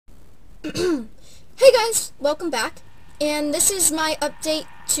Hey guys, welcome back, and this is my update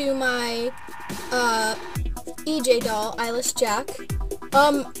to my EJ doll, Eyeless Jack.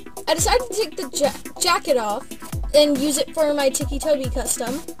 I decided to take the jacket off and use it for my Ticci Toby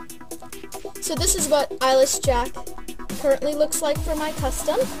custom. So this is what Eyeless Jack currently looks like for my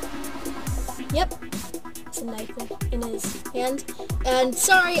custom. Yep, it's a knife in his hand. And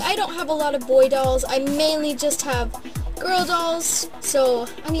sorry, I don't have a lot of boy dolls. I mainly just have girl dolls, so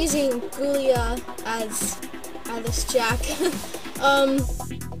I'm using Gulia as Eyeless Jack.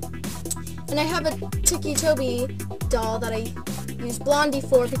 And I have a Ticci Toby doll that I use Blondie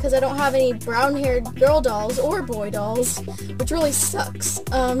for because I don't have any brown-haired girl dolls or boy dolls, which really sucks.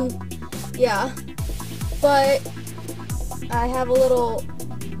 Yeah. But I have a little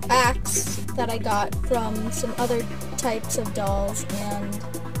axe that I got from some other types of dolls, and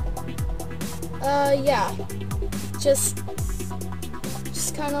yeah. Just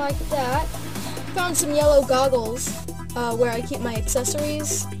kind of like that. Found some yellow goggles where I keep my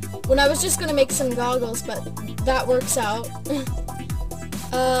accessories. When I was just gonna make some goggles, but that works out.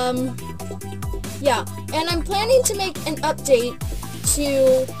 Yeah, and I'm planning to make an update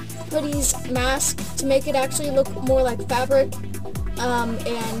to Hoodie's mask to make it actually look more like fabric.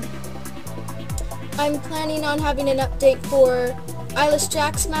 And I'm planning on having an update for Eyeless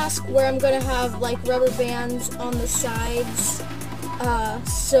Jack's mask where I'm going to have like rubber bands on the sides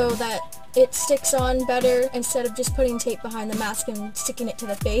so that it sticks on better instead of just putting tape behind the mask and sticking it to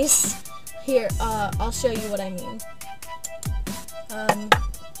the face. Here, I'll show you what I mean.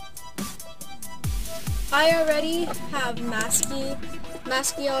 I already have Masky.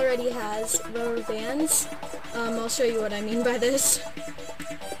 Masky already has rubber bands. I'll show you what I mean by this.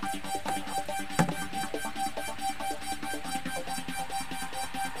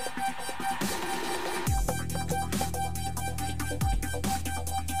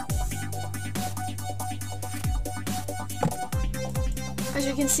 As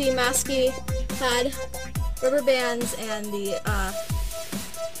you can see, Masky had rubber bands and the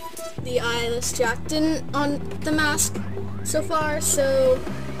Eyeless Jack didn't on the mask so far, so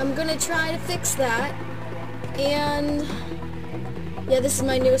I'm gonna try to fix that. And yeah, this is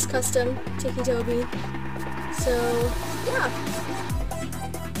my newest custom, Ticci Toby. So yeah.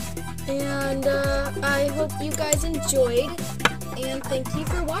 And I hope you guys enjoyed, and thank you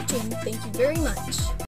for watching. Thank you very much.